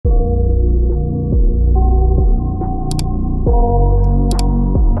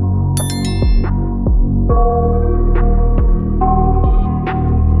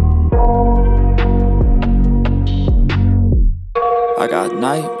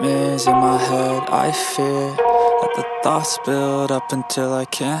nightmares in my head. I fear that the thoughts build up until I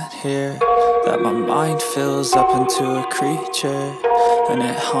can't hear, that my mind fills up into a creature, and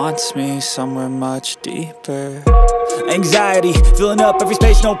it haunts me somewhere much deeper. Anxiety, filling up every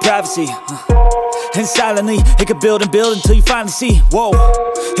space, no privacy. And silently, it could build and build until you finally see, whoa,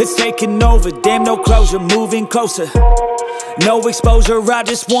 it's taking over, damn, no closure, moving closer. No exposure, I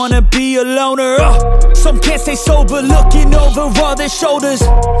just wanna be a loner. Some can't stay sober, looking over all their shoulders,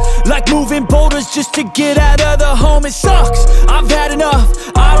 like moving boulders just to get out of the home. It sucks, I've had enough,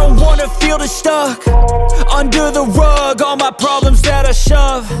 I don't wanna feel the stuck under the rug, all my problems that I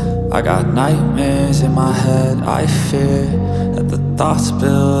shove. I got nightmares in my head. I fear that the thoughts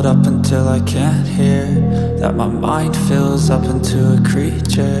build up until I can't hear, that my mind fills up into a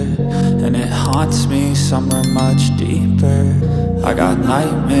creature, and it haunts me somewhere much deeper. I got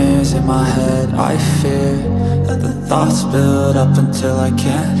nightmares in my head. I fear that the thoughts build up until I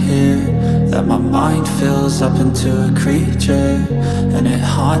can't hear, that my mind fills up into a creature, and it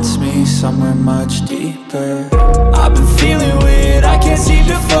haunts me somewhere much deeper. I've been feeling weird, I can't seem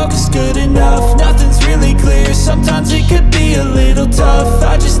to focus good enough. Nothing's really clear, sometimes it could be a little tough.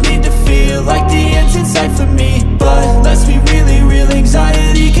 I just need to feel like the end's in sight for me, but let's be really real,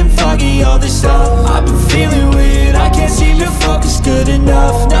 anxiety can foggy all this stuff. I've been feeling weird, I can't seem to focus good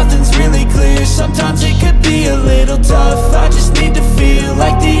enough. Nothing's really clear, sometimes it could be a little tough. I just need to feel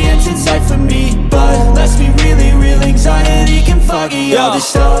like the end's in sight for me, but let's be really real, anxiety can foggy all this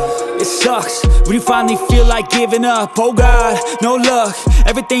stuff. It sucks when you finally feel like giving up. Oh God, no luck,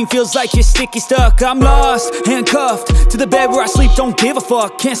 everything feels like you're sticky stuck. I'm lost, handcuffed to the bed where I sleep, don't give a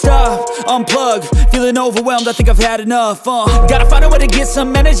fuck. Can't stop, unplug, feeling overwhelmed, I think I've had enough. Gotta find a way to get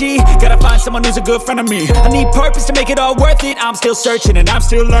some energy, gotta find someone who's a good friend of me. I need purpose to make it all worth it, I'm still searching and I'm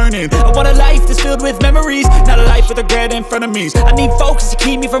still learning. I want a life that's filled with memories, not a life with regret in front of me. I need focus to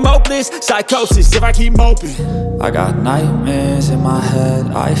keep me from hopeless psychosis if I keep moping. I got nightmares in my head.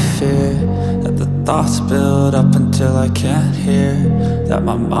 I fear that the thoughts build up until I can't hear, that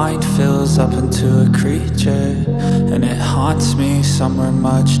my mind fills up into a creature, and it haunts me somewhere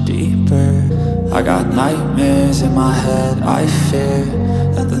much deeper. I got nightmares in my head. I fear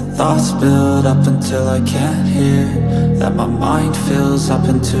that the thoughts build up until I can't hear, that my mind fills up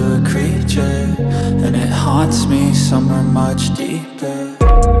into a creature, and it haunts me somewhere much deeper.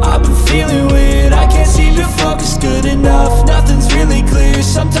 I've been feeling weird, I can't seem to focus good enough. Nothing's really clear,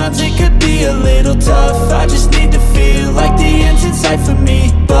 sometimes it could be a little tough. I just need to feel like the end's in sight for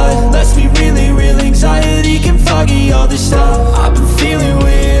me, but let's be really real, anxiety can foggy all this stuff. I've been feeling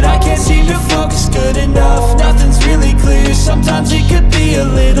weird, I can't seem to focus good enough. Nothing's really clear, sometimes it could be a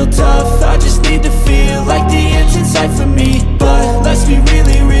little tough. I just need to feel like the end's in sight for me, but let's be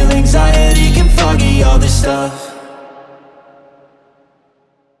really real, anxiety can foggy all this stuff.